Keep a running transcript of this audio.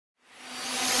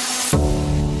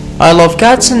I Love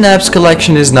Cats and Naps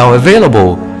collection is now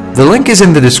available. The link is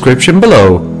in the description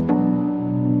below.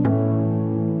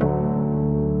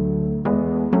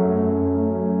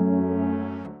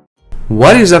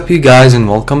 What is up, you guys, and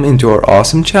welcome into our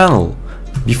awesome channel.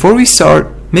 Before we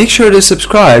start, make sure to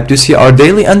subscribe to see our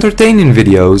daily entertaining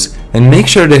videos and make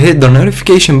sure to hit the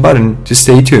notification button to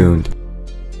stay tuned.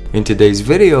 In today's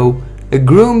video, a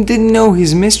groom didn't know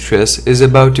his mistress is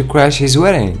about to crash his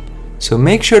wedding, so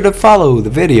make sure to follow the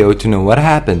video to know what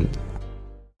happened.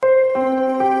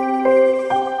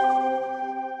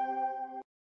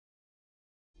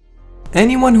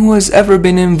 Anyone who has ever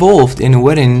been involved in a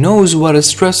wedding knows what a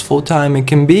stressful time it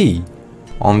can be.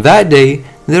 On that day,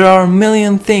 there are a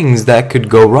million things that could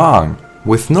go wrong.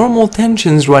 With normal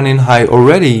tensions running high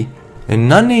already,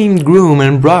 an unnamed groom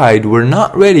and bride were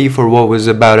not ready for what was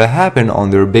about to happen on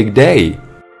their big day.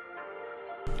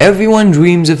 Everyone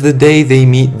dreams of the day they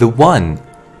meet the one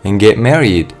and get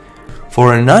married.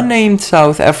 For an unnamed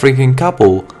South African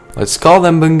couple, let's call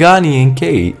them Bongani and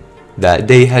Kate, that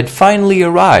day had finally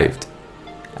arrived.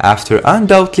 After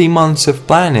undoubtedly months of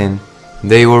planning,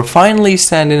 they were finally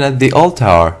standing at the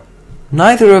altar.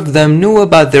 Neither of them knew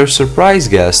about their surprise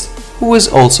guest, who was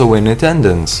also in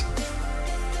attendance.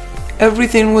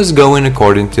 Everything was going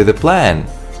according to the plan.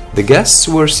 The guests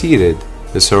were seated,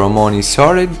 the ceremony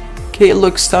started, Kate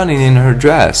looked stunning in her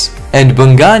dress, and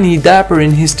Bongani dapper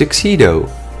in his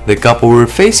tuxedo. The couple were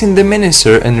facing the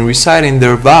minister and reciting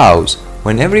their vows,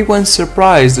 when everyone's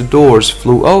surprised the doors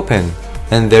flew open,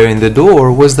 and there in the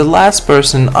door was the last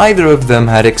person either of them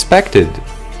had expected.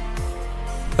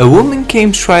 A woman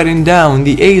came striding down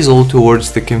the aisle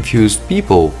towards the confused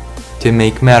people. To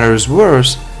make matters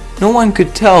worse, no one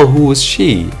could tell who was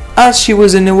she, as she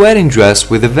was in a wedding dress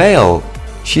with a veil.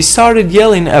 She started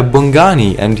yelling at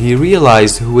Bongani and he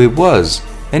realized who it was,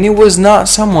 and it was not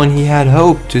someone he had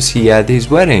hoped to see at his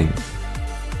wedding.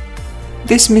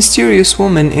 This mysterious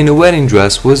woman in a wedding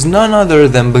dress was none other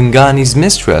than Bongani's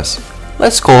mistress.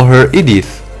 Let's call her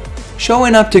Edith,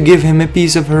 showing up to give him a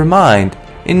piece of her mind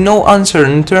in no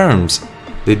uncertain terms.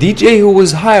 The DJ who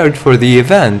was hired for the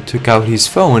event took out his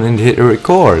phone and hit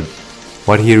record.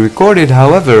 What he recorded,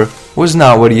 however, was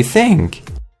not what you think.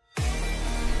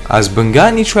 As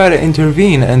Bongani tried to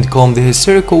intervene and calm the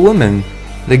hysterical woman,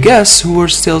 the guests, who were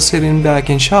still sitting back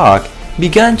in shock,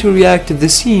 began to react to the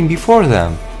scene before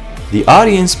them. The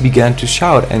audience began to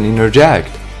shout and interject.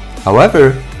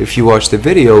 However, if you watch the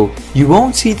video, you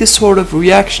won't see the sort of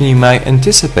reaction you might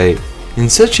anticipate in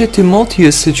such a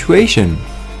tumultuous situation.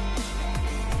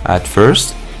 At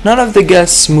first, none of the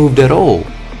guests moved at all.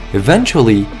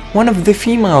 Eventually, one of the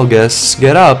female guests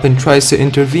got up and tries to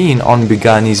intervene on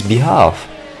Bongani's behalf.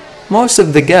 Most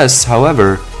of the guests,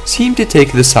 however, seem to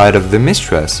take the side of the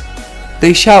mistress.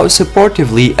 They shout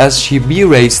supportively as she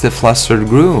berates the flustered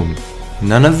groom.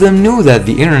 None of them knew that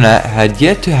the internet had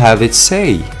yet to have its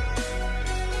say.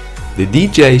 The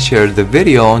DJ shared the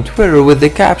video on Twitter with the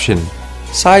caption,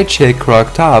 "Side chick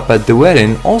crop top at the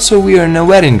wedding also wearing a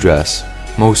wedding dress."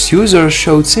 Most users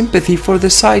showed sympathy for the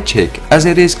side chick, as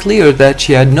it is clear that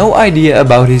she had no idea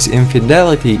about his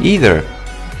infidelity either.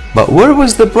 But where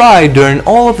was the bride during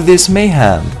all of this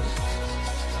mayhem?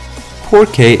 Poor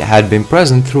Kate had been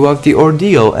present throughout the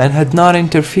ordeal and had not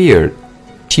interfered.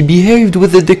 She behaved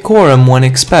with the decorum one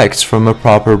expects from a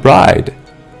proper bride.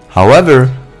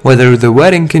 However, whether the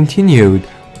wedding continued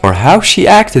or how she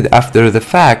acted after the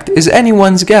fact is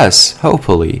anyone's guess,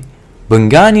 hopefully.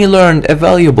 Bongani learned a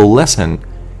valuable lesson,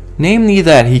 namely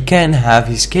that he can have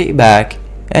his Kate back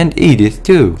and Edith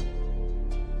too.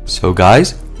 So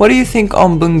guys, what do you think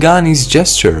on Bongani's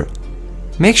gesture?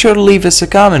 Make sure to leave us a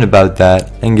comment about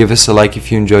that and give us a like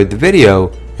if you enjoyed the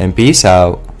video, and peace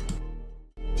out.